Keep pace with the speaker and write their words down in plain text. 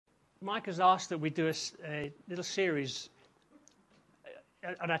Mike has asked that we do a little series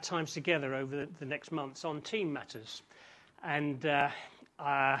at our times together over the next months on team matters. And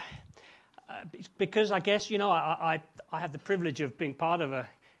because I guess, you know, I have the privilege of being part of a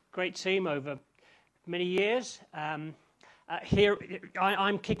great team over many years. Here,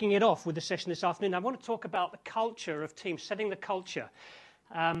 I'm kicking it off with the session this afternoon. I want to talk about the culture of teams, setting the culture.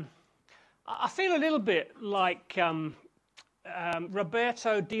 I feel a little bit like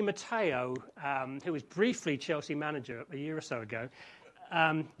Roberto Di Matteo, who was briefly Chelsea manager a year or so ago,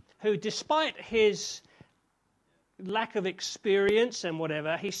 who, despite his lack of experience and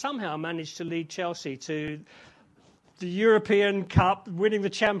whatever, he somehow managed to lead Chelsea to the European Cup, winning the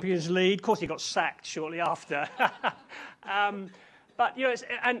Champions League. Of course, he got sacked shortly after. But you know,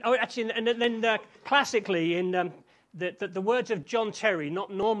 classically, in the words of John Terry,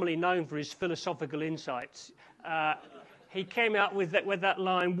 not normally known for his philosophical insights, he came out with that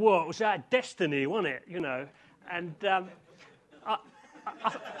line, "Whoa, it was our destiny, wasn't it?" You know, and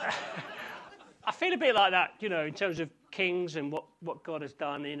I feel a bit like that, you know, in terms of Kings and what God has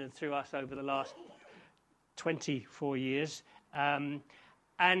done in and through us over the last 24 years. I've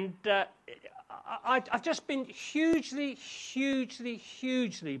just been hugely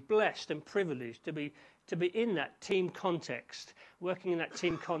blessed and privileged to be in that team context, working in that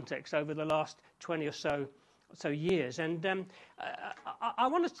team context over the last 20 or so years. And I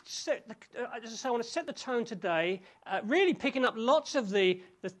want to set the tone today, really picking up lots of the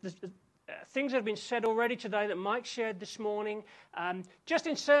things that have been said already today that Mike shared this morning, just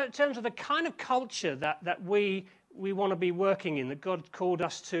in terms of the kind of culture that we want to be working in, that God called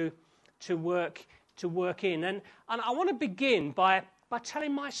us to work in. And I want to begin by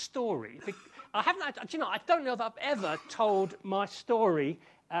telling my story. I don't know if I've ever told my story,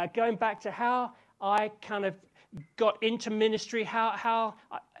 going back to how I kind of got into ministry, how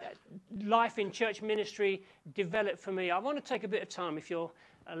life in church ministry developed for me. I want to take a bit of time, if you'll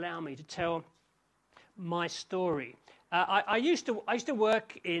allow me, to tell my story. I used to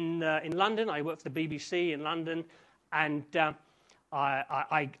work in London. I worked for the BBC in London, and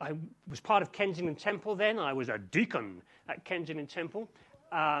I was part of Kensington Temple then. I was a deacon at Kensington Temple,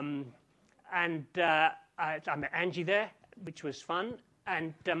 and I met Angie there, which was fun.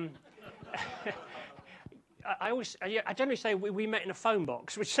 And I generally say we met in a phone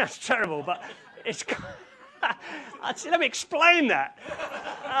box, which sounds terrible, but it's. Let me explain that.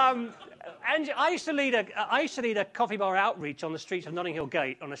 I used to lead a coffee bar outreach on the streets of Notting Hill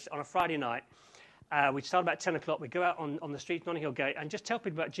Gate on a Friday night. We'd start about 10 o'clock. We'd go out on the streets of Notting Hill Gate and just tell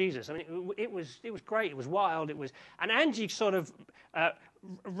people about Jesus. I mean, it was great. It was wild. And Angie sort of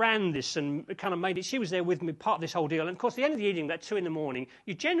ran this and kind of made it. She was there with me, part of this whole deal. And of course, at the end of the evening, about 2 a.m,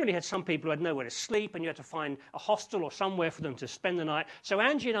 you generally had some people who had nowhere to sleep, and you had to find a hostel or somewhere for them to spend the night. So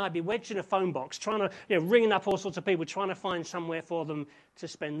Angie and I'd be wedged in a phone box, trying to, ringing up all sorts of people, trying to find somewhere for them to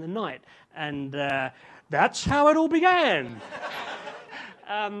spend the night. And that's how it all began.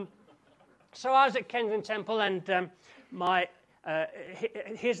 So I was at Kensington Temple, and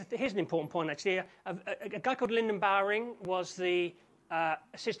here's an important point, actually. A guy called Lyndon Bowering was the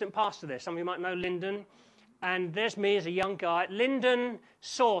assistant pastor there. Some of you might know Lyndon. And there's me as a young guy. Lyndon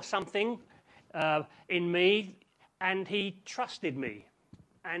saw something in me, and he trusted me.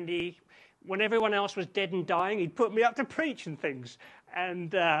 And when everyone else was dead and dying, he'd put me up to preach and things.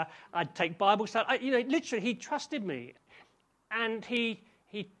 And I'd take Bible study. Literally, he trusted me. And he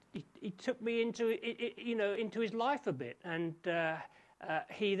took me into his life a bit, and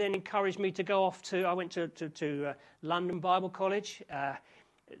he then encouraged me to go off to. I went to London Bible College.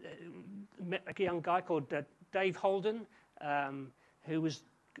 Met a young guy called Dave Holden, who was,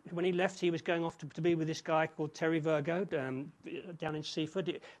 when he left, he was going off to be with this guy called Terry Virgo down in Seaford.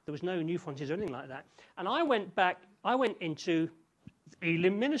 There was no New Frontiers or anything like that. And I went into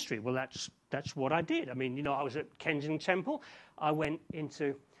Elim ministry. Well, that's what I did. I mean, I was at Kensington Temple. I went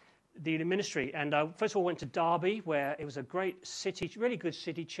into the ministry, and first of all went to Derby, where it was a great city, really good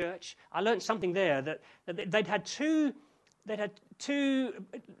city church. I learned something there that they'd had two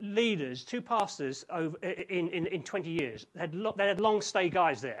leaders, two pastors over in 20 years. They had long stay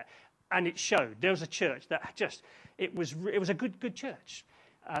guys there, and it showed. There was a church that it was a good church.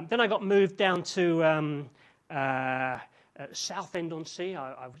 Then I got moved down to Southend-on-Sea.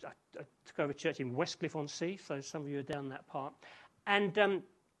 I took over a church in Westcliff-on-Sea, so some of you are down that part, and.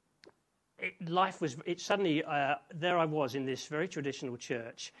 Suddenly, there I was in this very traditional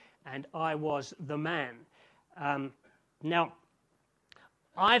church, and I was the man. Now,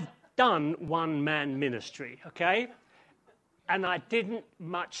 I've done one-man ministry, okay? And I didn't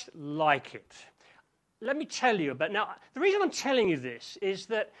much like it. Let me tell you about. Now, the reason I'm telling you this is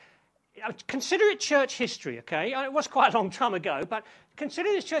that consider it church history, okay? It was quite a long time ago, but consider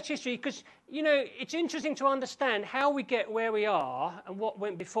this church history because, it's interesting to understand how we get where we are and what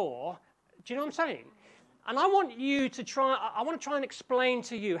went before. Do you know what I'm saying? And I want to try and explain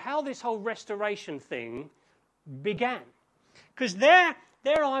to you how this whole restoration thing began. Because there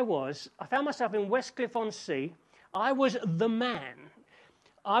I found myself in Westcliff-on-Sea. I was the man.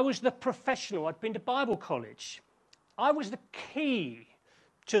 I was the professional. I'd been to Bible college. I was the key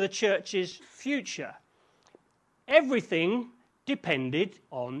to the church's future. Everything depended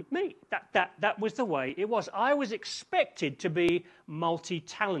on me. That was the way it was. I was expected to be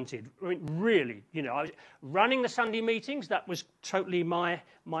multi-talented. I mean, really, I was running the Sunday meetings. That was totally my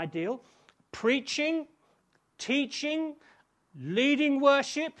deal. Preaching, teaching, leading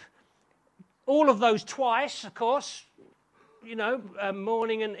worship, all of those twice, of course,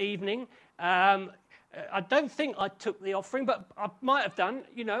 morning and evening. I don't think I took the offering, but I might have done.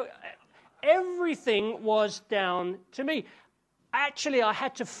 Everything was down to me. Actually, I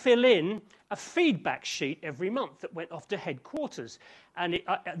had to fill in a feedback sheet every month that went off to headquarters. And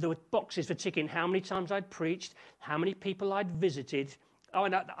there were boxes for ticking how many times I'd preached, how many people I'd visited. Oh,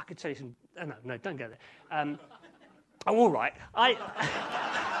 and I could tell you some... No, don't go there. All right. I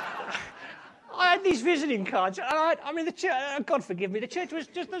had these visiting cards. And the church, God forgive me, the church was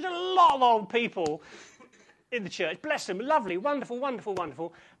just... There's a lot of old people in the church. Bless them. Lovely, wonderful, wonderful,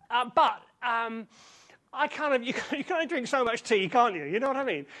 wonderful. But... I kind of, you can only drink so much tea, can't you? You know what I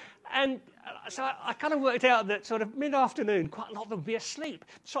mean? And so I kind of worked out that sort of mid-afternoon, quite a lot of them would be asleep.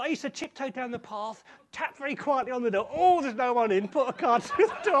 So I used to tiptoe down the path, tap very quietly on the door. Oh, there's no one in. Put a card through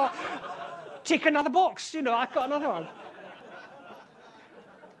the door. Tick another box. I've got another one.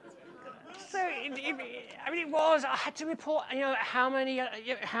 So, I had to report, how many,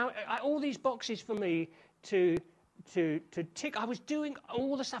 all these boxes for me to tick. I was doing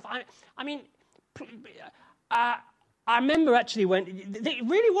all the stuff. I remember actually when it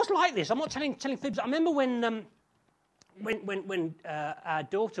really was like this. I'm not telling fibs. I remember when our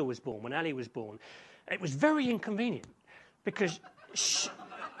daughter was born, when Ali was born, it was very inconvenient because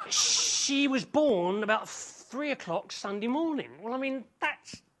she was born about 3 o'clock Sunday morning. Well,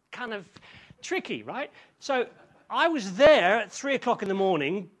 that's kind of tricky, right? So I was there at 3 o'clock in the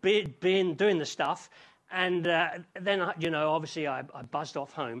morning, doing the stuff. And then, obviously I buzzed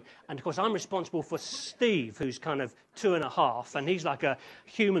off home. And, of course, I'm responsible for Steve, who's kind of 2.5. And he's like a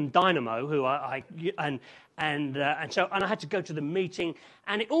human dynamo who and I had to go to the meeting.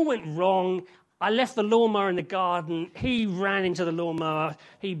 And it all went wrong. I left the lawnmower in the garden. He ran into the lawnmower.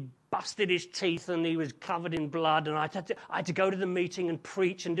 He busted his teeth and he was covered in blood. And I had to go to the meeting and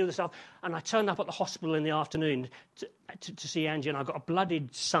preach and do the stuff. And I turned up at the hospital in the afternoon to see Angie, and I got a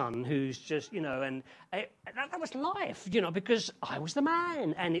blooded son who's just, and that was life, because I was the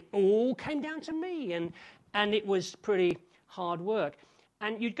man, and it all came down to me, and it was pretty hard work.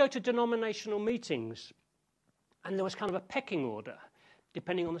 And you'd go to denominational meetings, and there was kind of a pecking order,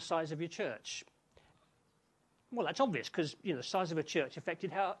 depending on the size of your church. Well, that's obvious, because, the size of a church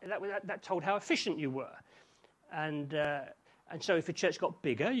affected that told how efficient you were. And so if a church got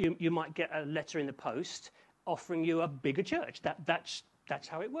bigger, you might get a letter in the post offering you a bigger church. That's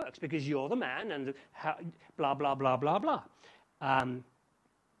how it works, because you're the man and blah, blah, blah, blah, blah. And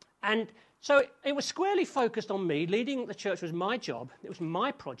so it was squarely focused on me. Leading the church was my job. It was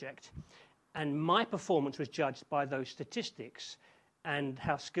my project. And my performance was judged by those statistics and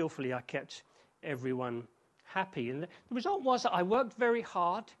how skillfully I kept everyone happy. And the result was that I worked very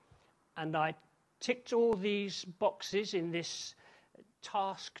hard and I ticked all these boxes in this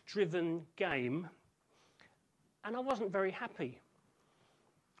task-driven game, and I wasn't very happy.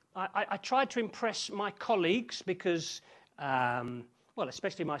 I tried to impress my colleagues because,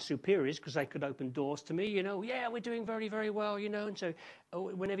 especially my superiors, because they could open doors to me. Yeah, we're doing very, very well, And so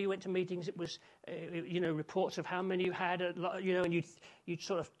whenever you went to meetings, it was, reports of how many you had, and you'd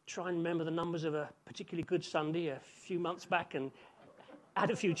sort of try and remember the numbers of a particularly good Sunday a few months back and add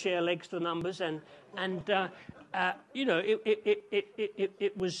a few chair legs to the numbers. And it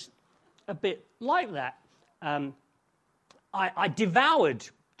was a bit like that. I devoured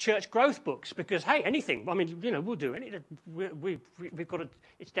church growth books because, hey, anything. We'll do it. We've got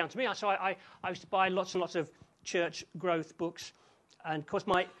it's down to me. So I used to buy lots and lots of church growth books. And, of course,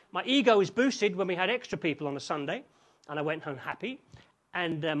 my ego was boosted when we had extra people on a Sunday, and I went home happy.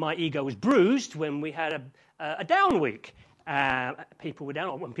 And my ego was bruised when we had a down week. People were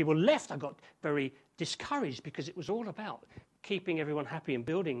down. When people left, I got very discouraged because it was all about keeping everyone happy and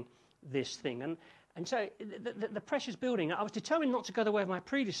building this thing. And so the pressure's building. I was determined not to go the way of my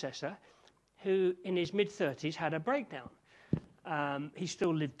predecessor, who in his mid-30s had a breakdown. He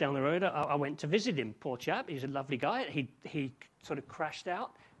still lived down the road. I went to visit him, poor chap. He's a lovely guy. He sort of crashed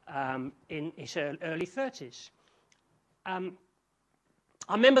out in his early 30s. I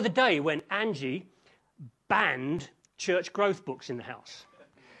remember the day when Angie banned church growth books in the house.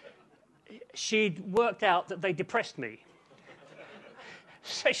 She'd worked out that they depressed me.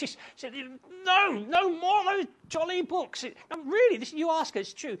 So she said, no more of those jolly books. Really, you ask her,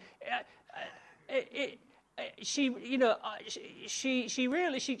 it's true. She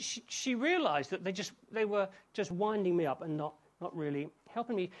realised that they were just winding me up and not really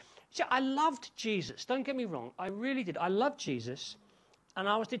helping me. See, I loved Jesus. Don't get me wrong. I really did. I loved Jesus, and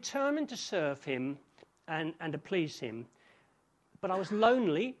I was determined to serve him and to please him. But I was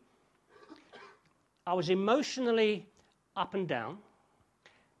lonely. I was emotionally up and down.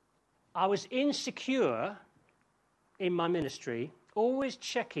 I was insecure in my ministry, always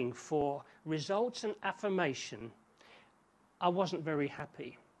checking for results and affirmation. I wasn't very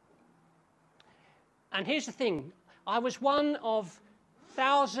happy. And here's the thing. I was one of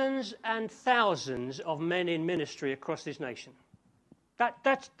thousands and thousands of men in ministry across this nation.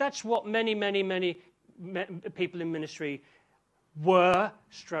 That's what many people in ministry were,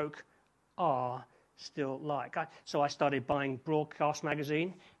 are still like. So I started buying Broadcast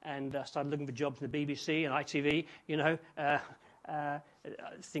magazine and started looking for jobs in the BBC and ITV,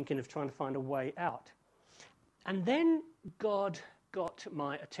 thinking of trying to find a way out. And then God got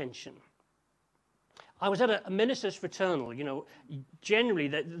my attention. I was at a minister's fraternal,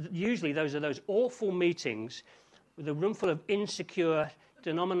 usually those are those awful meetings with a room full of insecure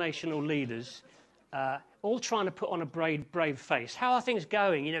denominational leaders, all trying to put on a brave face. How are things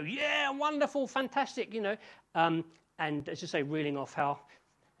going? Yeah, wonderful, fantastic, and as I say, reeling off how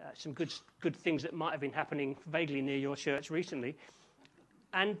some good things that might have been happening vaguely near your church recently.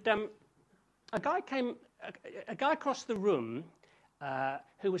 And a guy across the room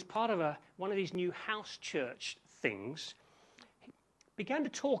who was part of one of these new house church things, began to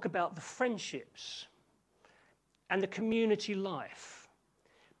talk about the friendships and the community life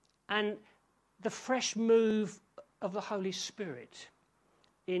and the fresh move of the Holy Spirit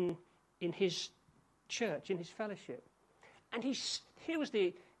in his church, in his fellowship. And here was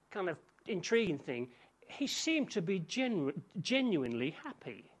the kind of intriguing thing. He seemed to be genuinely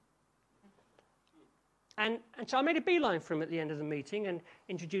happy. And so I made a beeline for him at the end of the meeting and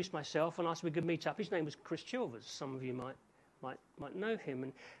introduced myself and asked if we could meet up. His name was Chris Chilvers. Some of you might know him.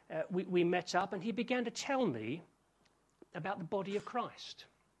 And we met up, and he began to tell me about the body of Christ.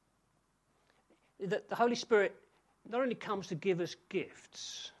 That the Holy Spirit not only comes to give us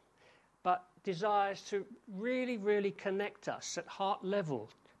gifts, but desires to really, really connect us at heart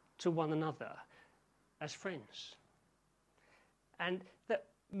level to one another as friends. And that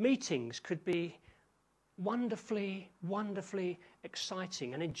meetings could be wonderfully, wonderfully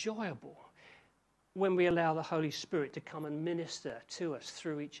exciting and enjoyable when we allow the Holy Spirit to come and minister to us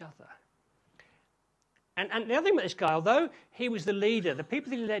through each other. And the other thing about this guy, although he was the leader, the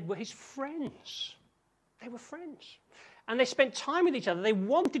people he led were his friends. They were friends. And they spent time with each other. They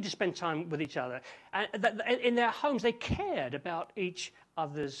wanted to spend time with each other. And in their homes, they cared about each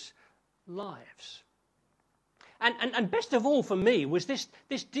other's lives. And best of all for me was this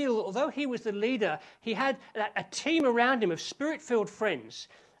deal, although he was the leader, he had a team around him of spirit-filled friends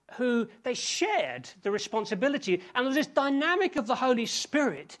who they shared the responsibility. And there was this dynamic of the Holy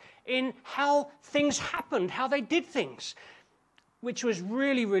Spirit in how things happened, how they did things, which was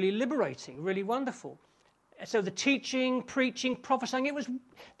really, really liberating, really wonderful. So the teaching, preaching, prophesying,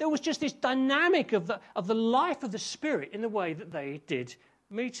 there was just this dynamic of the life of the Spirit in the way that they did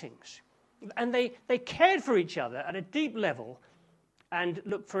meetings. And they cared for each other at a deep level and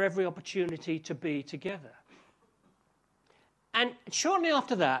looked for every opportunity to be together. And shortly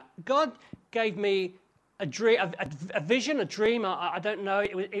after that, God gave me a dream, a vision, a dream. I don't know.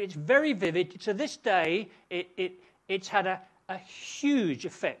 It's very vivid. To this day, it's had a huge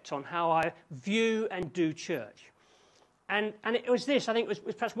effect on how I view and do church. And it was this. I think it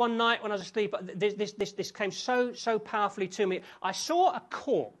was perhaps one night when I was asleep. This came so powerfully to me. I saw a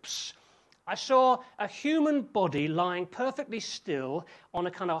corpse. I saw a human body lying perfectly still on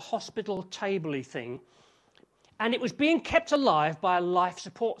a kind of hospital table-y thing. And it was being kept alive by a life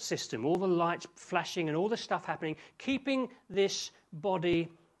support system, all the lights flashing and all the stuff happening, keeping this body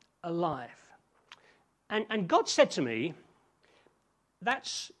alive. And God said to me,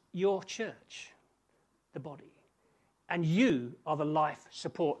 that's your church, the body. And you are the life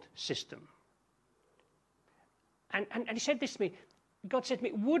support system. And he said this to me, God said to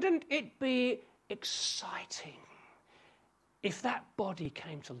me, wouldn't it be exciting if that body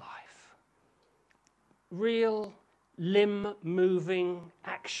came to life? Real, limb-moving,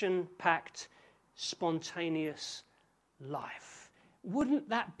 action-packed, spontaneous life. Wouldn't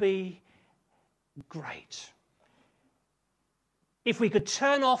that be great? If we could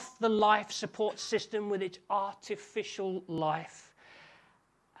turn off the life support system with its artificial life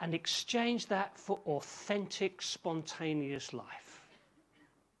and exchange that for authentic, spontaneous life.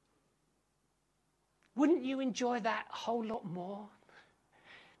 Wouldn't you enjoy that a whole lot more?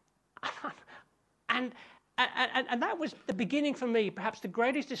 And that was the beginning for me, perhaps the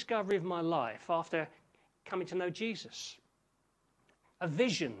greatest discovery of my life after coming to know Jesus. A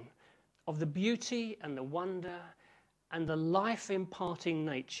vision of the beauty and the wonder and the life-imparting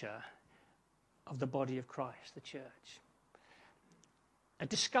nature of the body of Christ, the church. A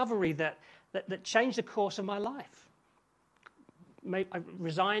discovery that changed the course of my life. I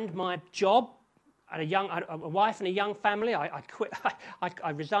resigned my job. I had a wife and a young family. I quit. I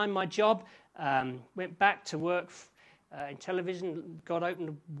resigned my job, went back to work in television. God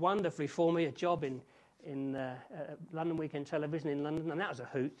opened wonderfully for me a job in London Weekend Television in London, and that was a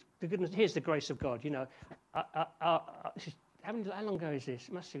hoot. Here's the grace of God, you know. How long ago is this?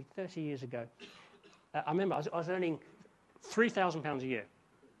 It must be 30 years ago. I remember I was earning £3,000 a year.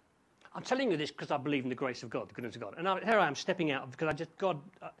 I'm telling you this because I believe in the grace of God, the goodness of God. And here I am stepping out because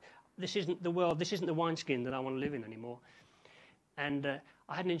this isn't the world, this isn't the wineskin that I want to live in anymore. And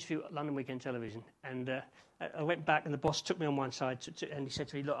I had an interview at London Weekend Television, and I went back, and the boss took me on one side, and he said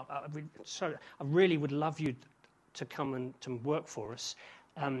to me, "Look, I really would love you to come and to work for us."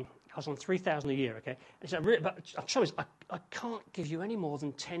 I was on £3,000 a year, okay? And he said, "But the trouble is, I can't give you any more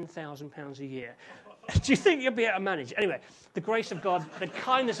than £10,000 a year. Do you think you'll be able to manage?" Anyway, the grace of God, the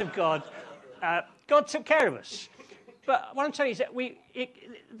kindness of God, God took care of us. But what I'm telling you is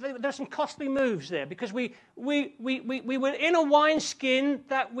that there's some costly moves there, because we were in a wineskin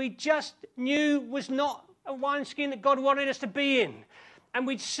that we just knew was not a wineskin that God wanted us to be in. And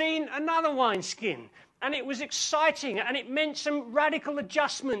we'd seen another wineskin, and it was exciting, and it meant some radical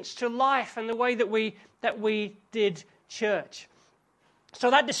adjustments to life and the way that we did church. So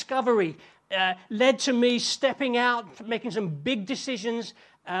that discovery led to me stepping out, making some big decisions,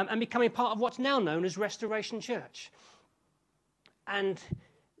 and becoming part of what's now known as Restoration Church. And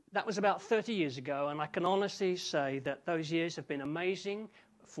that was about 30 years ago, and I can honestly say that those years have been amazing,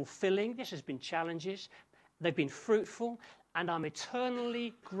 fulfilling. This has been challenges. They've been fruitful, and I'm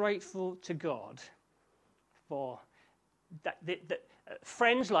eternally grateful to God for that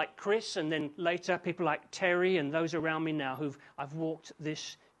friends like Chris, and then later people like Terry and those around me now who I've walked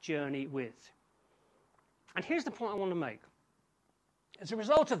this journey with. And here's the point I want to make. As a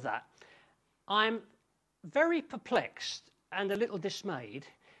result of that, I'm very perplexed and a little dismayed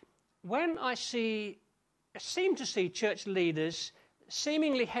when I seem to see church leaders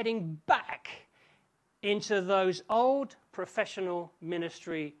seemingly heading back into those old professional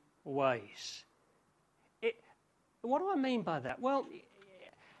ministry ways. What do I mean by that? Well,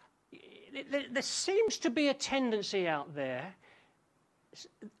 there seems to be a tendency out there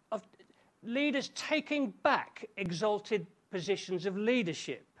of leaders taking back exalted positions of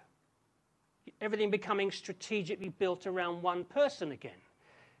leadership. Everything becoming strategically built around one person again.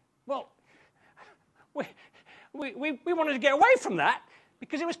 Well, we wanted to get away from that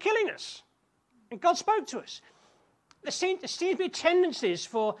because it was killing us. And God spoke to us. There seems to be tendencies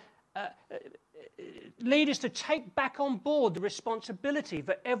for leaders to take back on board the responsibility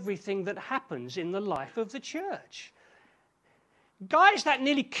for everything that happens in the life of the church. Guys, that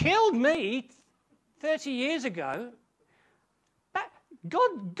nearly killed me 30 years ago.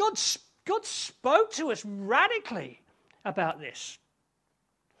 God spoke to us radically about this.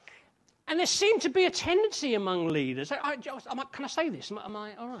 And there seemed to be a tendency among leaders. Can I say this? Am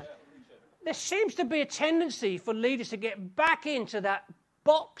I all right? There seems to be a tendency for leaders to get back into that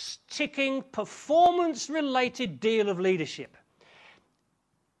box-ticking, performance-related deal of leadership.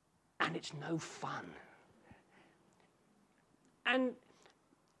 And it's no fun. And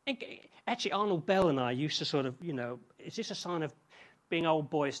actually, Arnold Bell and I used to sort of, is this a sign of being old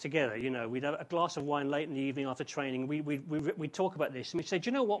boys together? We'd have a glass of wine late in the evening after training. We'd talk about this. And we'd say, do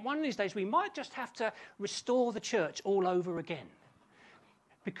you know what? One of these days we might just have to restore the church all over again.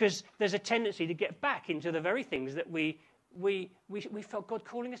 Because there's a tendency to get back into the very things that we felt God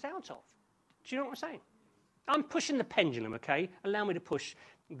calling us out of. Do you know what I'm saying? I'm pushing the pendulum, okay? Allow me to push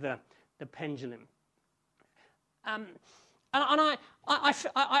the pendulum.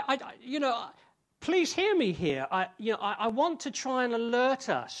 Please hear me here. I want to try and alert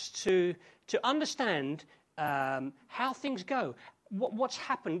us to understand how things go, what's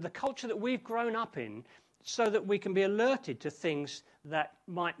happened, the culture that we've grown up in, so that we can be alerted to things that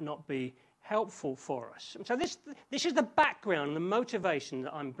might not be helpful for us. So this is the background, the motivation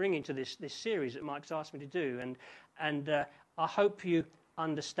that I'm bringing to this series that Mike's asked me to do, and I hope you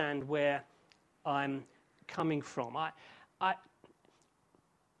understand where I'm coming from. I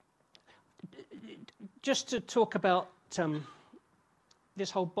just to talk about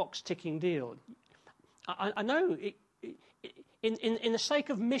this whole box-ticking deal. I know in the sake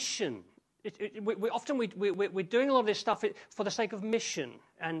of mission. We're doing a lot of this stuff for the sake of mission,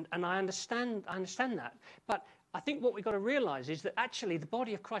 and I understand that. But I think what we've got to realise is that actually the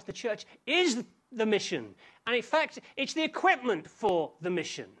body of Christ, the church, is the mission, and in fact it's the equipment for the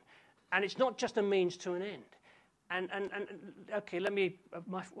mission, and it's not just a means to an end. And okay, let me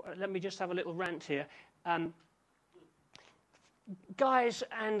just have a little rant here, guys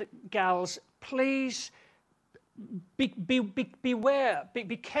and gals, please. Beware,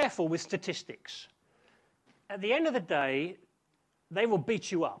 be careful with statistics. At the end of the day, they will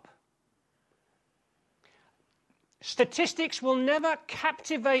beat you up. Statistics will never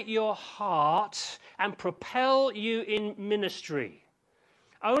captivate your heart and propel you in ministry.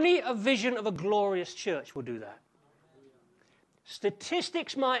 Only a vision of a glorious church will do that.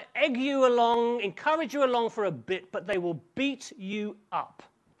 Statistics might egg you along, encourage you along for a bit, but they will beat you up.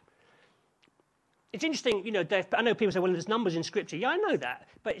 It's interesting, Dave, I know people say, well, there's numbers in Scripture. Yeah, I know that.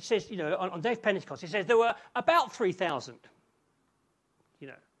 But it says, on Dave Pentecost, it says there were about 3,000.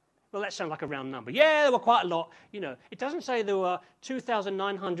 Well, that sounds like a round number. Yeah, there were quite a lot. It doesn't say there were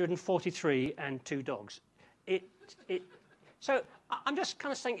 2,943 and 2 dogs. So I'm just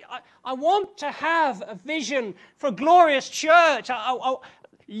kind of saying, I want to have a vision for a glorious church.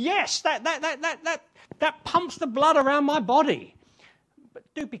 Yes, that pumps the blood around my body. But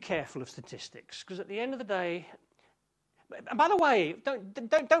do be careful of statistics, because at the end of the day, and by the way,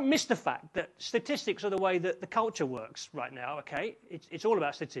 don't miss the fact that statistics are the way that the culture works right now. Okay, it's all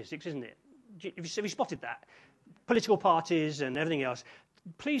about statistics, isn't it? Have you spotted that? Political parties and everything else.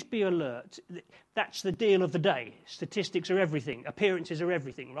 Please be alert. That's the deal of the day. Statistics are everything. Appearances are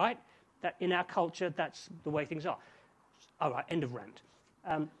everything, right? That in our culture, that's the way things are. All right, end of rant.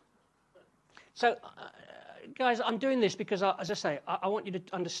 Guys, I'm doing this because, as I say, I want you to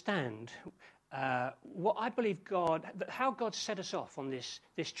understand what I believe how God set us off on this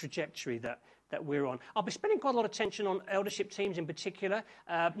trajectory that we're on. I'll be spending quite a lot of attention on eldership teams in particular,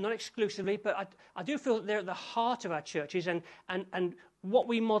 not exclusively, but I do feel that they're at the heart of our churches, and what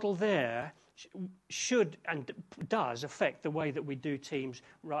we model there should and does affect the way that we do teams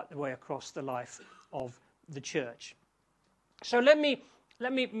right the way across the life of the church. So let me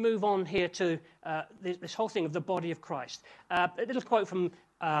move on here to this whole thing of the body of Christ. A little quote from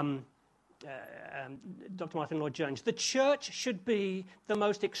Dr. Martin Lloyd-Jones. The church should be the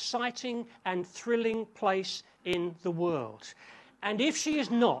most exciting and thrilling place in the world. And if she is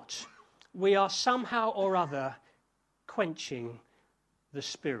not, we are somehow or other quenching the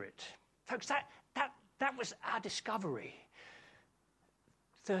Spirit. Folks, that was our discovery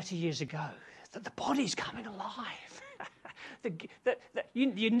 30 years ago, that the body's coming alive.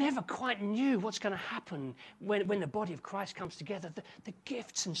 You never quite knew what's going to happen when the body of Christ comes together, the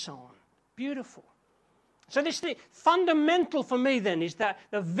gifts and so on. Beautiful. So the fundamental for me then is that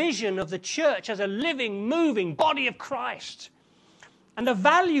the vision of the church as a living, moving body of Christ, and the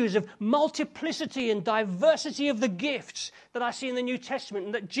values of multiplicity and diversity of the gifts that I see in the New Testament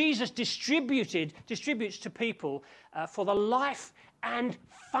and that Jesus distributes to people for the life and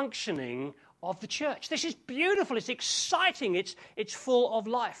functioning of the church. This is beautiful. It's exciting. It's full of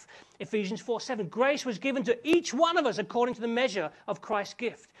life. Ephesians 4:7. Grace was given to each one of us according to the measure of Christ's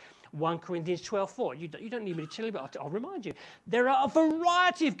gift. 1 Corinthians 12:4. You don't need me to tell you, but I'll remind you. There are a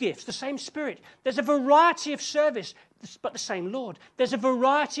variety of gifts, the same Spirit. There's a variety of service, but the same Lord. There's a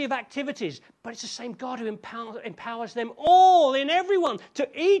variety of activities, but it's the same God who empowers them all in everyone. To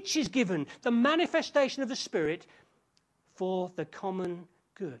each is given the manifestation of the Spirit for the common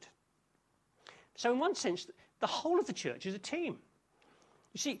good. So in one sense, the whole of the church is a team.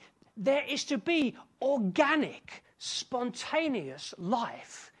 You see, there is to be organic, spontaneous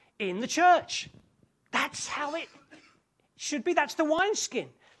life in the church. That's how it should be. That's the wineskin.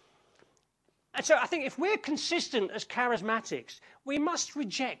 And so I think if we're consistent as charismatics, we must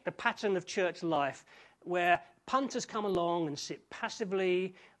reject the pattern of church life where punters come along and sit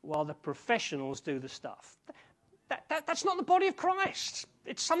passively while the professionals do the stuff. That's not the body of Christ.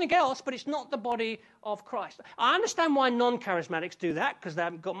 It's something else, but it's not the body of Christ. I understand why non-charismatics do that, because they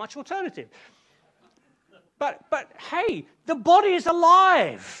haven't got much alternative. But hey, the body is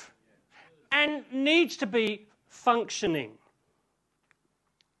alive and needs to be functioning.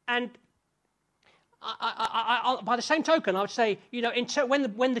 And by the same token, I would say,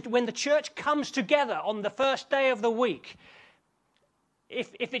 when the church comes together on the first day of the week,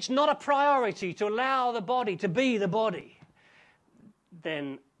 if it's not a priority to allow the body to be the body,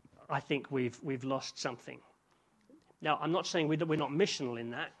 then I think we've lost something. Now, I'm not saying we're not missional in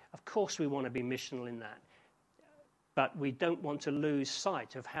that. Of course we want to be missional in that. But we don't want to lose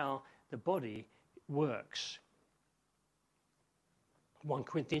sight of how the body works. 1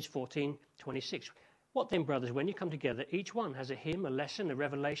 Corinthians 14:26. What then, brothers, when you come together, each one has a hymn, a lesson, a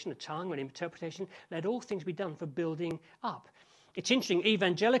revelation, a tongue, an interpretation. Let all things be done for building up. It's interesting,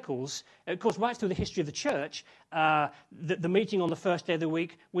 evangelicals, of course, right through the history of the church, the meeting on the first day of the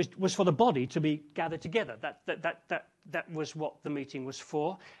week was for the body to be gathered together. That was what the meeting was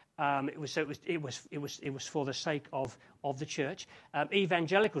for. It was for the sake of the church.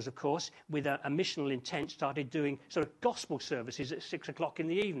 Evangelicals, of course, with a missional intent, started doing sort of gospel services at 6 o'clock in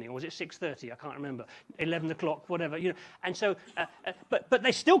the evening, or was it 6:30? I can't remember. 11 o'clock, whatever. And so, but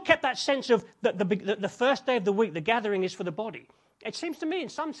they still kept that sense of that the first day of the week, the gathering is for the body. It seems to me, in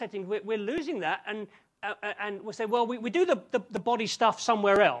some settings, we're losing that, and we'll say, well, we do the body stuff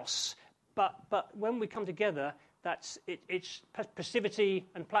somewhere else, but when we come together, it's passivity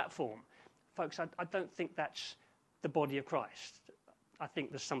and platform. Folks, I don't think that's the body of Christ. I think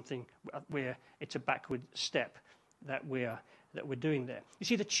there's something where it's a backward step that we're doing there. You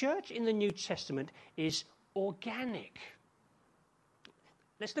see, the church in the New Testament is organic.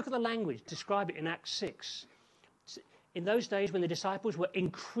 Let's look at the language, describe it in Acts 6. In those days when the disciples were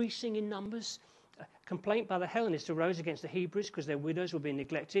increasing in numbers, a complaint by the Hellenists arose against the Hebrews because their widows were being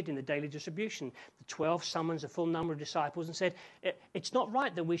neglected in the daily distribution. The 12 summoned a full number of disciples and said, it's not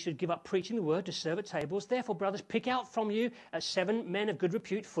right that we should give up preaching the word to serve at tables. Therefore, brothers, pick out from you 7 men of good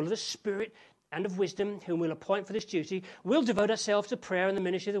repute, full of the Spirit and of wisdom, whom we'll appoint for this duty. We'll devote ourselves to prayer and the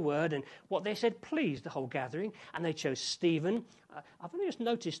ministry of the word. And what they said pleased the whole gathering. And they chose Stephen. I've only just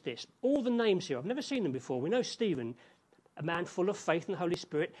noticed this. All the names here, I've never seen them before. We know Stephen, a man full of faith and the Holy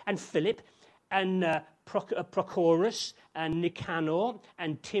Spirit, and Philip, and Prochorus, and Nicanor,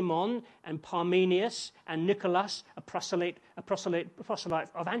 and Timon, and Parmenius, and Nicholas, a proselyte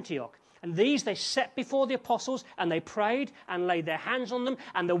of Antioch. And these they set before the apostles, and they prayed and laid their hands on them,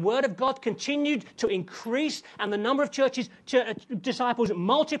 and the word of God continued to increase, and the number of disciples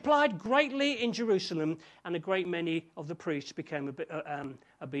multiplied greatly in Jerusalem, and a great many of the priests became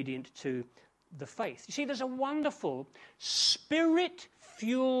obedient to the faith. You see, there's a wonderful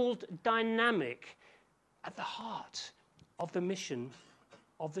spirit-fueled dynamic at the heart of the mission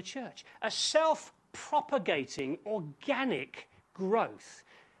of the church. A self-propagating, organic growth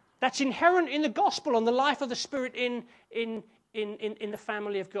that's inherent in the gospel and the life of the Spirit in the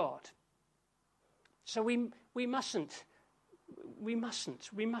family of God. So we mustn't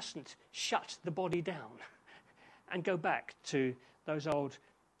shut the body down and go back to those old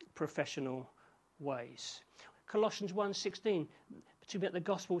professional ways. Colossians 1:16, to be at the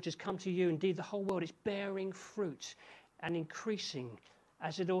gospel which has come to you, indeed the whole world is bearing fruit and increasing,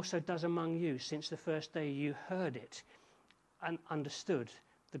 as it also does among you, since the first day you heard it and understood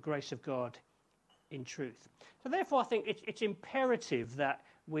the grace of God in truth. So therefore I think it's imperative that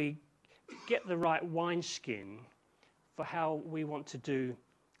we get the right wineskin for how we want to do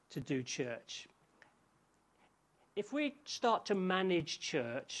church. If we start to manage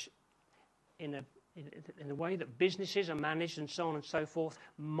church in a way that businesses are managed and so on and so forth,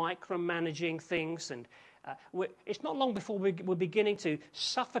 micromanaging things, and it's not long before we're beginning to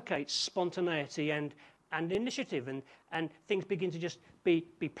suffocate spontaneity and initiative, and things begin to just be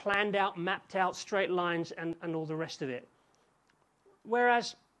planned out, mapped out, straight lines, and all the rest of it.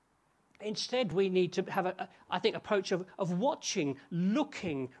 Whereas instead we need to have I think, approach of watching,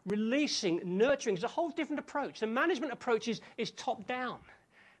 looking, releasing, nurturing. It's a whole different approach. The management approach is top down.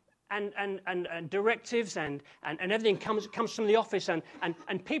 And directives and everything comes from the office, and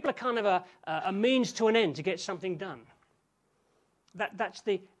people are kind of a means to an end to get something done. That's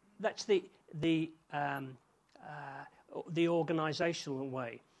the organizational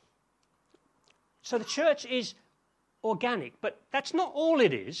way. So the church is organic, but that's not all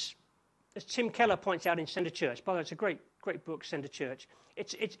it is. As Tim Keller points out in Send a Church, by the way, it's a great book, Send a Church.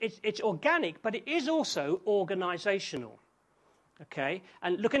 It's organic, but it is also organizational. Okay,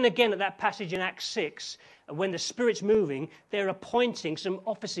 and looking again at that passage in Acts 6, when the Spirit's moving, they're appointing some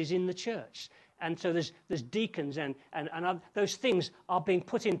offices in the church. And so there's deacons and those things are being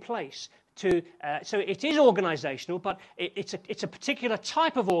put in place to. So it is organisational, but it's a particular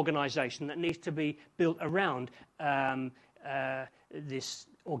type of organisation that needs to be built around this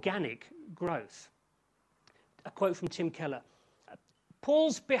organic growth. A quote from Tim Keller: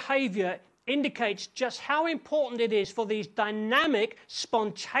 Paul's behaviour indicates just how important it is for these dynamic,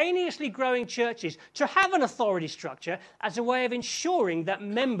 spontaneously growing churches to have an authority structure as a way of ensuring that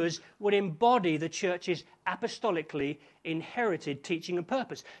members would embody the church's apostolically inherited teaching and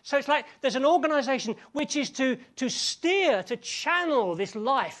purpose. So it's like there's an organization which is to steer, to channel this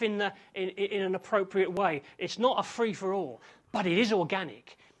life in an appropriate way. It's not a free-for-all, but it is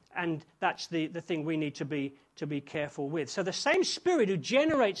organic. And that's the thing we need to be careful with. So the same Spirit who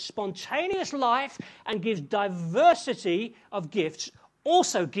generates spontaneous life and gives diversity of gifts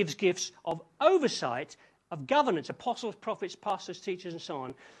also gives gifts of oversight, of governance, apostles, prophets, pastors, teachers, and so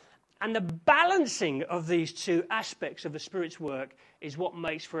on. And the balancing of these two aspects of the Spirit's work is what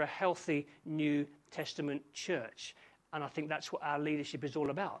makes for a healthy New Testament church. And I think that's what our leadership is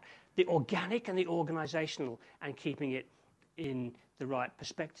all about. The organic and the organizational, and keeping it in the right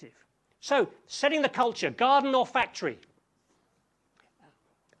perspective. So, setting the culture, garden or factory.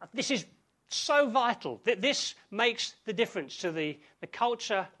 This is so vital. This makes the difference to the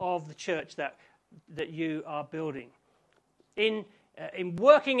culture of the church that you are building. In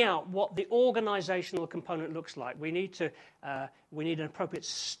working out what the organizational component looks like, we need an appropriate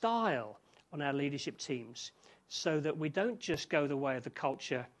style on our leadership teams so that we don't just go the way of the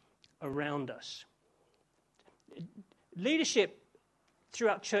culture around us. Leadership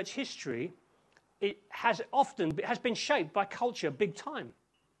throughout church history, it has been shaped by culture big time.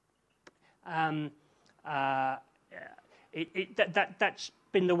 That's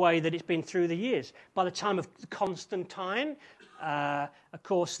been the way that it's been through the years. By the time of Constantine, of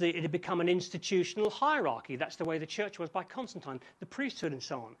course, it had become an institutional hierarchy. That's the way the church was by Constantine, the priesthood and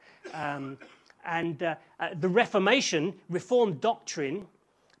so on. The Reformation reformed doctrine,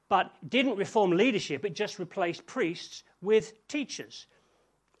 but didn't reform leadership. It just replaced priests with teachers.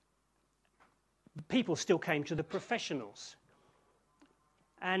 People still came to the professionals.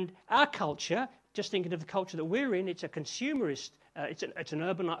 And our culture, just thinking of the culture that we're in, it's a consumerist, it's an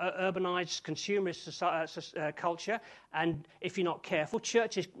urbanized consumerist culture. And if you're not careful,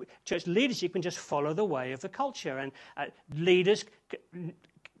 church leadership can just follow the way of the culture. And leaders,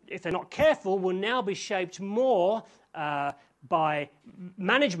 if they're not careful, will now be shaped more by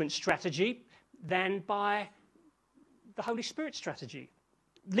management strategy than by the Holy Spirit strategy.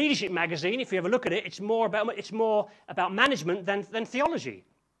 Leadership magazine, if you ever look at it, it's more about management than theology,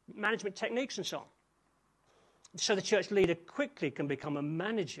 management techniques and so on. So the church leader quickly can become a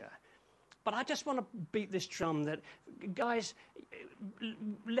manager. But I just want to beat this drum that, guys,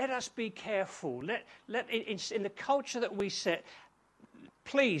 let us be careful. In the culture that we set,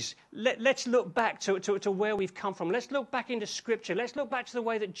 please, let's look back to where we've come from. Let's look back into Scripture. Let's look back to the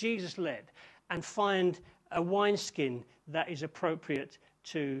way that Jesus led and find a wineskin that is appropriate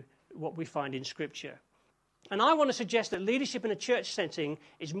to what we find in Scripture. And I want to suggest that leadership in a church setting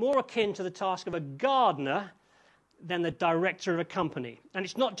is more akin to the task of a gardener than the director of a company. And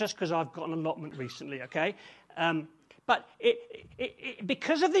it's not just because I've got an allotment recently, okay? But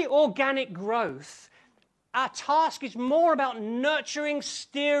because of the organic growth, our task is more about nurturing,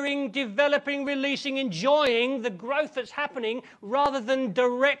 steering, developing, releasing, enjoying the growth that's happening rather than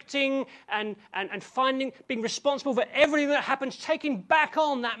directing and being responsible for everything that happens, taking back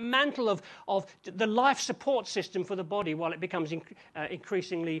on that mantle of the life support system for the body while it becomes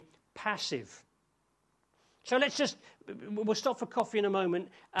increasingly passive. So we'll stop for coffee in a moment.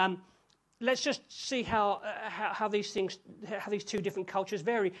 Let's just see how these two different cultures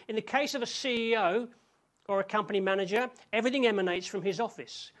vary. In the case of a CEO, or a company manager, everything emanates from his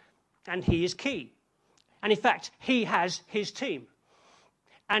office, and he is key. And in fact, he has his team.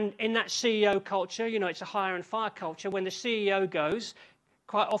 And in that CEO culture, it's a hire and fire culture. When the CEO goes,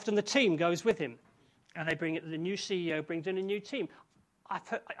 quite often the team goes with him, and the new CEO brings in a new team.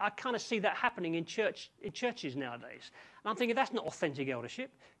 I kind of see that happening in churches nowadays. And I'm thinking that's not authentic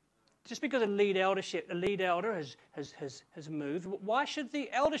eldership. Just because a lead elder has moved, why should the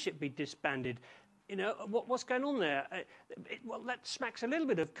eldership be disbanded? What's going on there? That smacks a little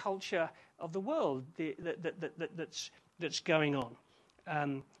bit of culture of the world that's going on.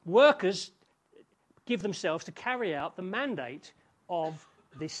 Workers give themselves to carry out the mandate of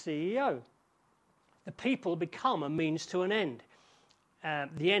the CEO. The people become a means to an end.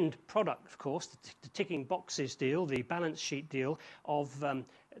 The end product, of course, the ticking boxes deal, the balance sheet deal of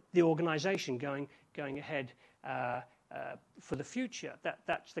the organisation going ahead for the future.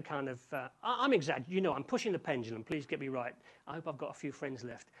 That's the kind of... I'm exaggerating. I'm pushing the pendulum. Please get me right. I hope I've got a few friends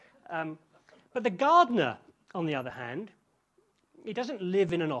left. But the gardener, on the other hand, he doesn't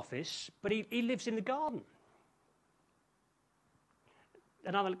live in an office, but he lives in the garden.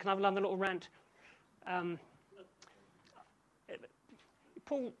 Can I have another little rant?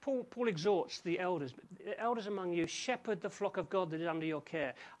 Paul exhorts the elders among you, shepherd the flock of God that is under your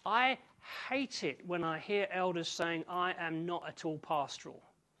care. I hate it when I hear elders saying, I am not at all pastoral.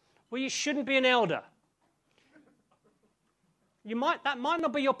 Well, you shouldn't be an elder. That might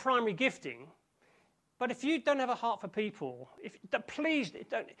not be your primary gifting, but if you don't have a heart for people, please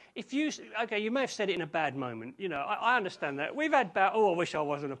don't. Okay, you may have said it in a bad moment. I understand that. We've had I wish I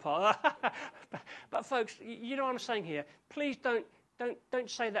wasn't a part. But folks, you know what I'm saying here. Please don't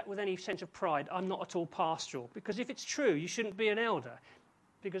say that with any sense of pride. I'm not at all pastoral, because if it's true, you shouldn't be an elder,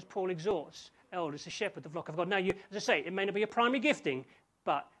 because Paul exhorts elders to shepherd the flock of God. Now, as I say, it may not be a primary gifting,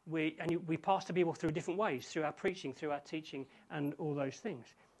 but we pastor people through different ways, through our preaching, through our teaching, and all those things.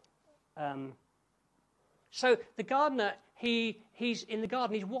 So the gardener, he's in the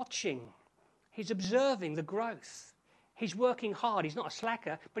garden, he's watching, he's observing the growth. He's working hard, he's not a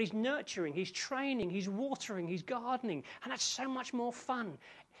slacker, but he's nurturing, he's training, he's watering, he's gardening, and that's so much more fun.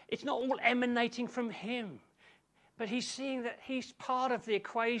 It's not all emanating from him, but he's seeing that he's part of the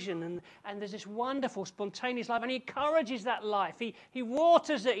equation, and there's this wonderful spontaneous life, and he encourages that life. He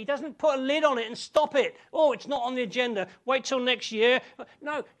waters it. He doesn't put a lid on it and stop it. Oh, it's not on the agenda. Wait till next year.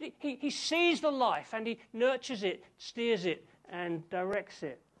 No, he sees the life, and he nurtures it, steers it, and directs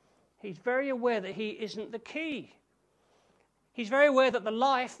it. He's very aware that he isn't the key. He's very aware that the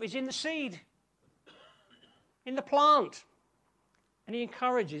life is in the seed, in the plant, and he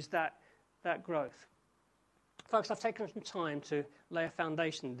encourages that growth. Folks, I've taken some time to lay a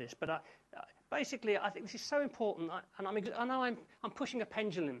foundation in this, but basically I think this is so important, and I know I'm pushing a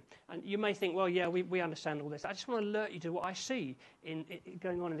pendulum, and you may think, well, yeah, we understand all this. I just want to alert you to what I see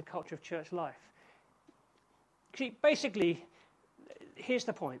going on in the culture of church life. See, basically, here's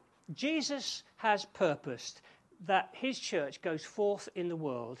the point. Jesus has purposed that his church goes forth in the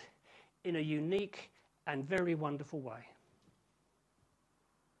world in a unique and very wonderful way.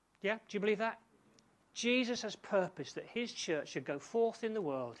 Yeah? Do you believe that? Jesus has purposed that his church should go forth in the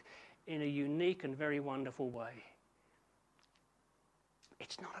world in a unique and very wonderful way.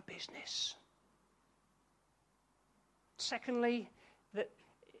 It's not a business. Secondly, that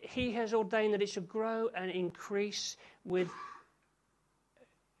he has ordained that it should grow and increase with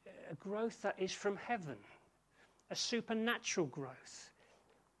a growth that is from heaven, a supernatural growth,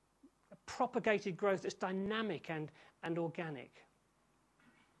 a propagated growth that's dynamic and organic.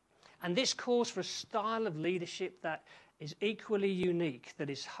 And this calls for a style of leadership that is equally unique, that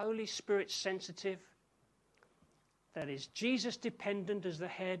is Holy Spirit sensitive, that is Jesus dependent as the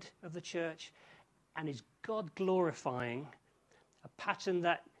head of the church, and is God glorifying, a pattern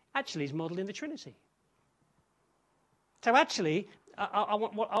that actually is modelled in the Trinity. So actually, I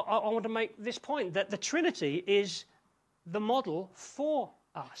want to make this point, that the Trinity is the model for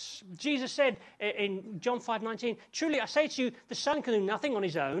us. Jesus said in John 5:19, truly I say to you, the Son can do nothing on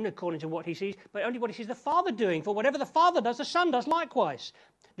his own according to what he sees, but only what he sees the Father doing. For whatever the Father does, the Son does likewise.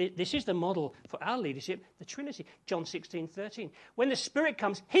 This is the model for our leadership, the Trinity. John 16:13. When the Spirit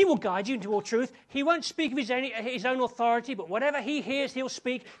comes, he will guide you into all truth. He won't speak of his own authority, but whatever he hears, he'll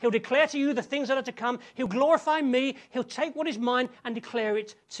speak. He'll declare to you the things that are to come. He'll glorify me. He'll take what is mine and declare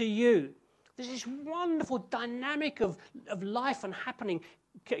it to you. There's this wonderful dynamic of life and happening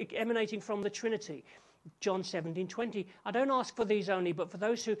emanating from the Trinity. John 17:20. I don't ask for these only, but for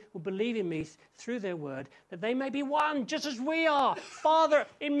those who will believe in me through their word, that they may be one, just as we are. Father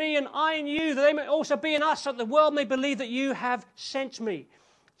in me and I in you, that they may also be in us, so that the world may believe that you have sent me.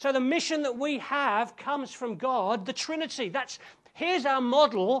 So the mission that we have comes from God, the Trinity. Here's our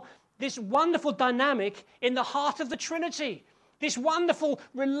model, this wonderful dynamic in the heart of the Trinity. This wonderful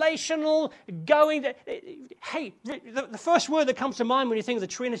relational going. Hey, the first word that comes to mind when you think of the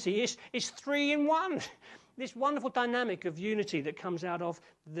Trinity is three in one. This wonderful dynamic of unity that comes out of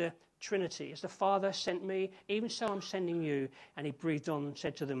the Trinity. As the Father sent me, even so I'm sending you. And he breathed on and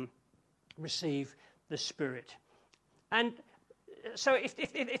said to them, receive the Spirit. And so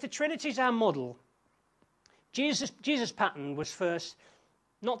if the Trinity is our model, Jesus' pattern was first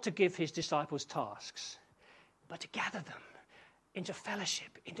not to give his disciples tasks, but to gather them into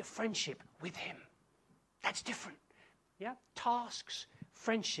fellowship, into friendship with him. That's different. Yeah? Tasks,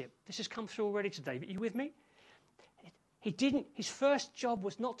 friendship. This has come through already today. Are you with me? His first job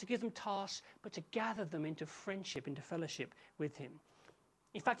was not to give them tasks, but to gather them into friendship, into fellowship with him.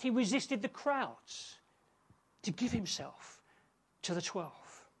 In fact, he resisted the crowds to give himself to the 12.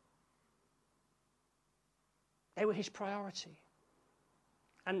 They were his priority.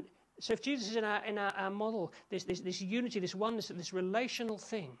 And so if Jesus is in our model, this unity, this oneness, this relational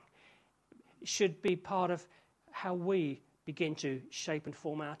thing should be part of how we begin to shape and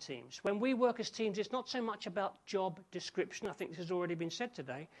form our teams. When we work as teams, it's not so much about job description. I think this has already been said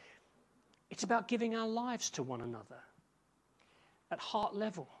today. It's about giving our lives to one another at heart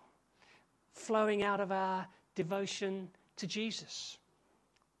level, flowing out of our devotion to Jesus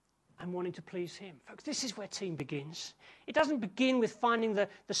and wanting to please him. Folks, this is where team begins. It doesn't begin with finding the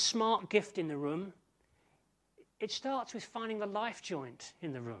smart gift in the room. It starts with finding the life joint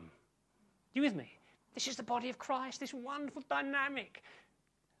in the room. You with me? This is the body of Christ, this wonderful dynamic.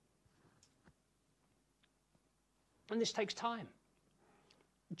 And this takes time.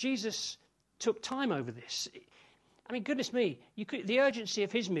 Jesus took time over this. I mean, goodness me, the urgency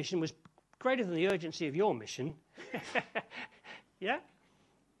of his mission was greater than the urgency of your mission. Yeah?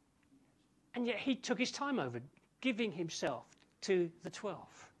 And yet he took his time over, giving himself to the 12.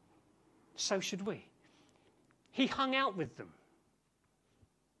 So should we. He hung out with them.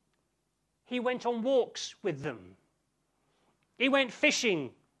 He went on walks with them. He went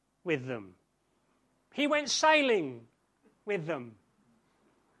fishing with them. He went sailing with them.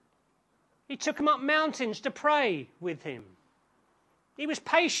 He took them up mountains to pray with him. He was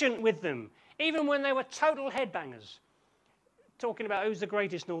patient with them, even when they were total headbangers, talking about who's the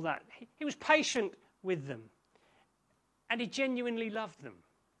greatest and all that. He was patient with them, and he genuinely loved them.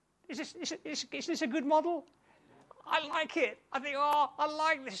 Is this a good model? I like it. I think, I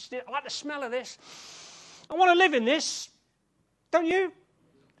like this. I like the smell of this. I want to live in this. Don't you?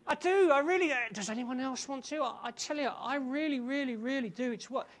 I do. I really. Does anyone else want to? I tell you, I really, really, really do. It's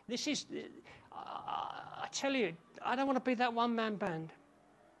what this is. I tell you, I don't want to be that one-man band.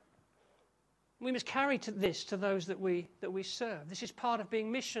 We must carry this to those that we serve. This is part of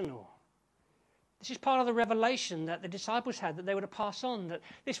being missional. This is part of the revelation that the disciples had, that they were to pass on, that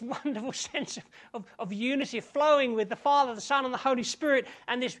this wonderful sense of unity flowing with the Father, the Son, and the Holy Spirit,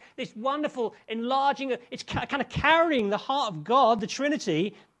 and this wonderful enlarging, it's kind of carrying the heart of God, the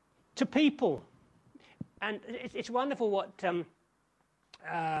Trinity, to people. And it's wonderful what, in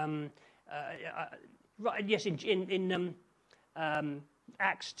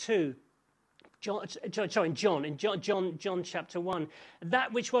Acts 2, John chapter 1,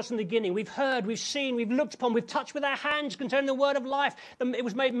 that which was in the beginning, we've heard, we've seen, we've looked upon, we've touched with our hands concerning the word of life. It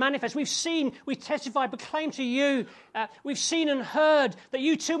was made manifest. We've seen, we've testified, proclaimed to you. We've seen and heard that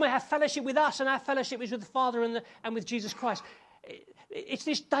you too may have fellowship with us, and our fellowship is with the Father and with Jesus Christ. It's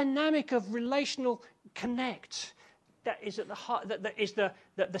this dynamic of relational connect that is at the heart, that is the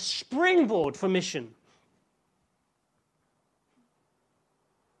springboard for mission.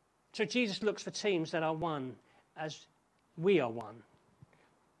 So Jesus looks for teams that are one as we are one.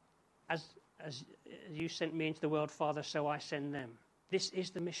 As you sent me into the world, Father, so I send them. This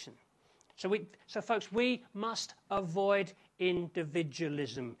is the mission. So folks, we must avoid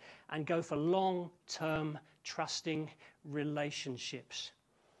individualism and go for long-term trusting relationships.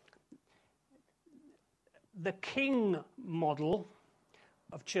 The King model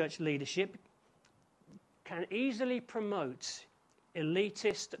of church leadership can easily promote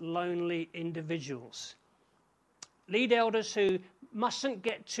elitist, lonely individuals. Lead elders who mustn't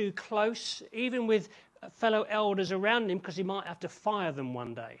get too close, even with fellow elders around him, because he might have to fire them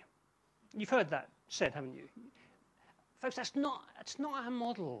one day. You've heard that said, haven't you? Folks, that's not our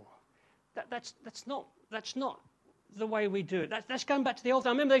model. That's not the way we do it. That's going back to the old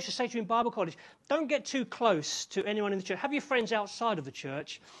time. I remember they used to say to you in Bible college, don't get too close to anyone in the church. Have your friends outside of the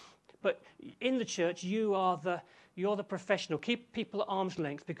church, but in the church you're the professional. Keep people at arm's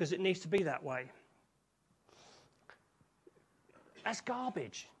length because it needs to be that way. That's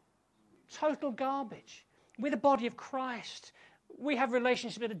garbage. Total garbage. We're the body of Christ. We have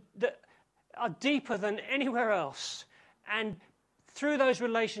relationships that are deeper than anywhere else. And through those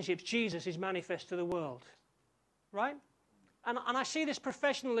relationships, Jesus is manifest to the world. Right? And I see this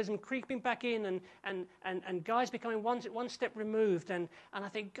professionalism creeping back in and guys becoming one step removed. And I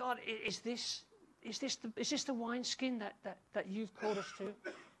think, God, is this the wineskin that you've called us to?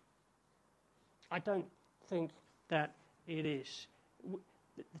 I don't think that it is.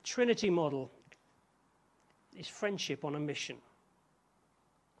 The Trinity model is friendship on a mission.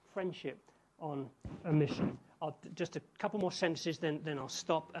 Friendship on a mission. Just a couple more sentences, then I'll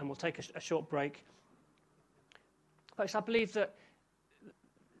stop and we'll take a short break. Folks, I believe that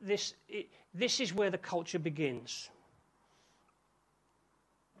this is where the culture begins.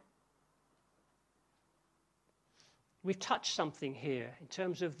 We've touched something here in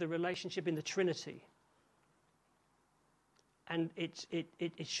terms of the relationship in the Trinity. And it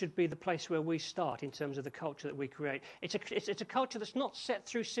should be the place where we start in terms of the culture that we create. It's a culture that's not set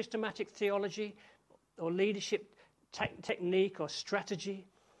through systematic theology or leadership technique or strategy,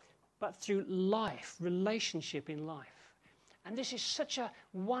 but through life, relationship in life. And this is such a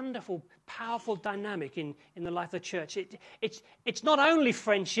wonderful, powerful dynamic in the life of the church. It's not only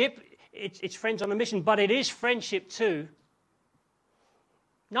friendship, it's friends on a mission, but it is friendship too.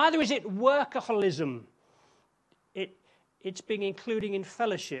 Neither is it workaholism. It's being including in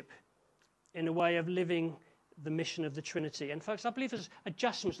fellowship in a way of living the mission of the Trinity. And folks, I believe there's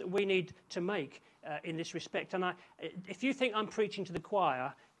adjustments that we need to make in this respect. And if you think I'm preaching to the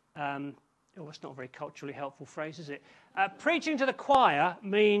choir, it's not a very culturally helpful phrase, is it? Preaching to the choir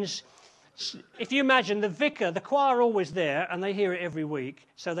means, if you imagine the vicar, the choir are always there and they hear it every week,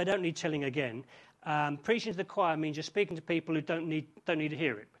 so they don't need telling again. Preaching to the choir means you're speaking to people who don't need to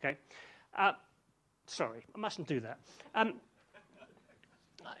hear it. Okay, sorry, I mustn't do that.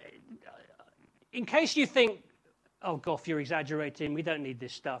 In case you think, oh Goff, you're exaggerating, we don't need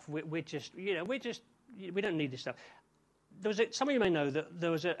this stuff. We don't need this stuff. Some of you may know that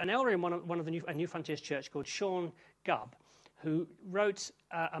there was an elder in one of the New Frontiers Church called Sean Gubb, who wrote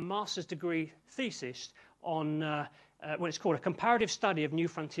a master's degree thesis on what it's called a comparative study of New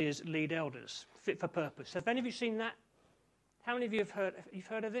Frontiers lead elders, fit for purpose. Have any of you seen that? How many of you have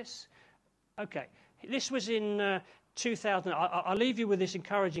heard of this? Okay, this was in 2000. I'll leave you with this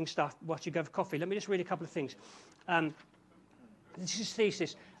encouraging stuff whilst you go for coffee. Let me just read a couple of things. This is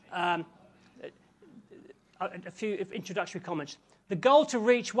thesis. A few introductory comments. The goal to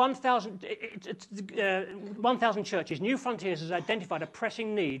reach 1,000 churches, New Frontiers has identified a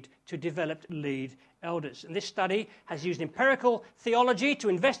pressing need to develop lead elders. And this study has used empirical theology to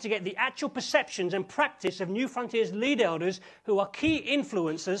investigate the actual perceptions and practice of New Frontiers lead elders who are key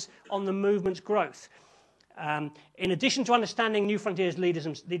influencers on the movement's growth. In addition to understanding New Frontiers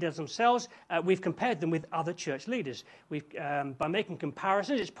leaders themselves, we've compared them with other church leaders. By making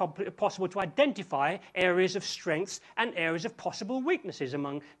comparisons, it's possible to identify areas of strengths and areas of possible weaknesses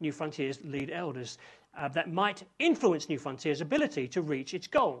among New Frontiers lead elders that might influence New Frontiers' ability to reach its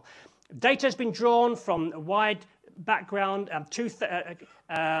goal. Data has been drawn from a wide background,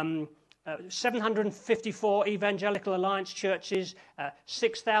 754 Evangelical Alliance churches,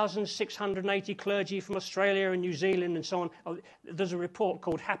 6,680 clergy from Australia and New Zealand and so on. Oh, there's a report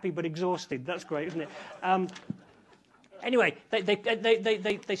called Happy But Exhausted. That's great, isn't it? Anyway,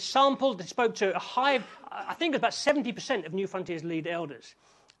 they sampled, they spoke to a high, I think about 70% of New Frontiers lead elders.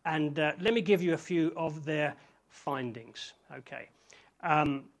 And let me give you a few of their findings. Okay.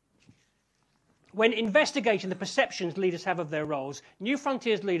 When investigating the perceptions leaders have of their roles, New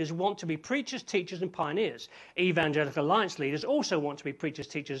Frontiers leaders want to be preachers, teachers and pioneers. Evangelical Alliance leaders also want to be preachers,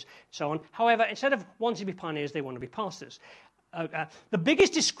 teachers, so on. However, instead of wanting to be pioneers, they want to be pastors. The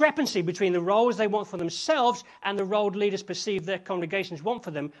biggest discrepancy between the roles they want for themselves and the role leaders perceive their congregations want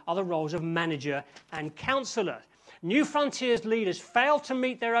for them are the roles of manager and counsellor. New Frontiers leaders fail to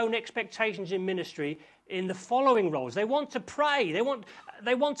meet their own expectations in ministry in the following roles. They want to pray, they want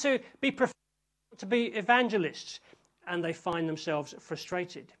to be to be evangelists, and they find themselves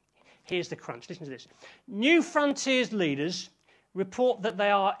frustrated. Here's the crunch. Listen to this. New Frontiers leaders report that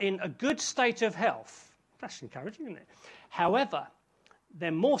they are in a good state of health. That's encouraging, isn't it? However,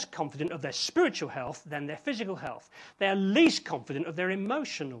 they're more confident of their spiritual health than their physical health. They're least confident of their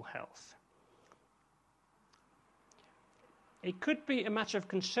emotional health. It could be a matter of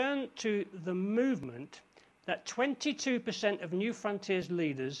concern to the movement that 22% of New Frontiers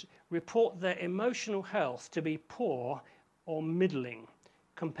leaders report their emotional health to be poor or middling,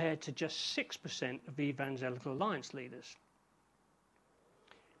 compared to just 6% of Evangelical Alliance leaders.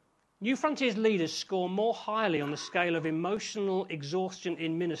 New Frontiers leaders score more highly on the scale of emotional exhaustion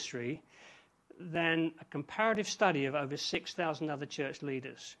in ministry than a comparative study of over 6,000 other church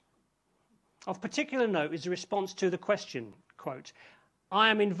leaders. Of particular note is the response to the question, quote, "I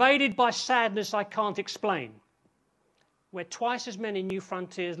am invaded by sadness I can't explain," where twice as many New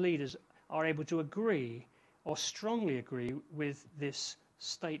Frontiers leaders are able to agree or strongly agree with this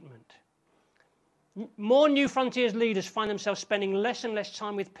statement. More New Frontiers leaders find themselves spending less and less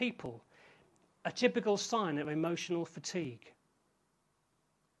time with people, a typical sign of emotional fatigue.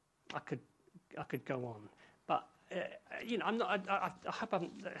 I could go on, but I'm not. I hope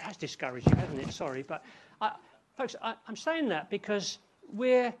it has discouraged you, hasn't it? Sorry, but folks, I'm saying that because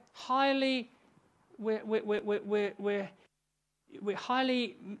we're highly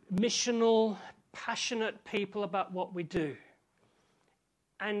missional, passionate people about what we do,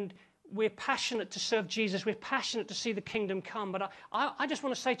 and we're passionate to serve Jesus. We're passionate to see the kingdom come. But I just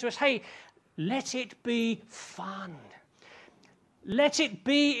want to say to us, hey, let it be fun. Let it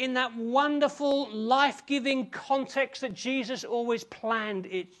be in that wonderful, life-giving context that Jesus always planned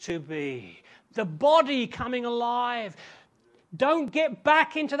it to be. The body coming alive, Don't get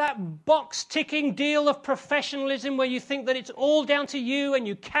back into that box-ticking deal of professionalism where you think that it's all down to you and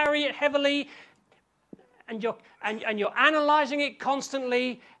you carry it heavily and you're analysing it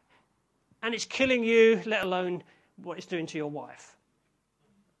constantly and it's killing you, let alone what it's doing to your wife.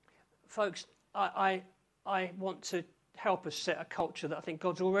 Folks, I want to help us set a culture that I think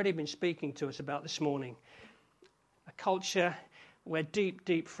God's already been speaking to us about this morning. A culture where deep,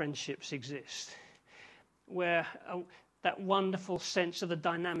 deep friendships exist, where that wonderful sense of the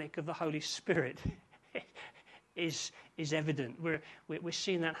dynamic of the Holy Spirit is evident. We're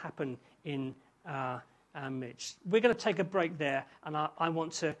seeing that happen in our midst. We're going to take a break there, and I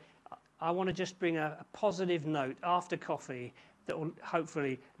want to just bring a positive note after coffee that will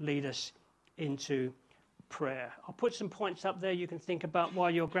hopefully lead us into prayer. I'll put some points up there you can think about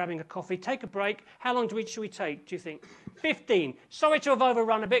while you're grabbing a coffee. Take a break. How long should we take, do you think? 15. Sorry to have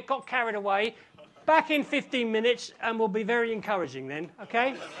overrun a bit, got carried away. Back in 15 minutes, and we'll be very encouraging then,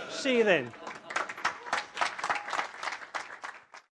 okay? See you then.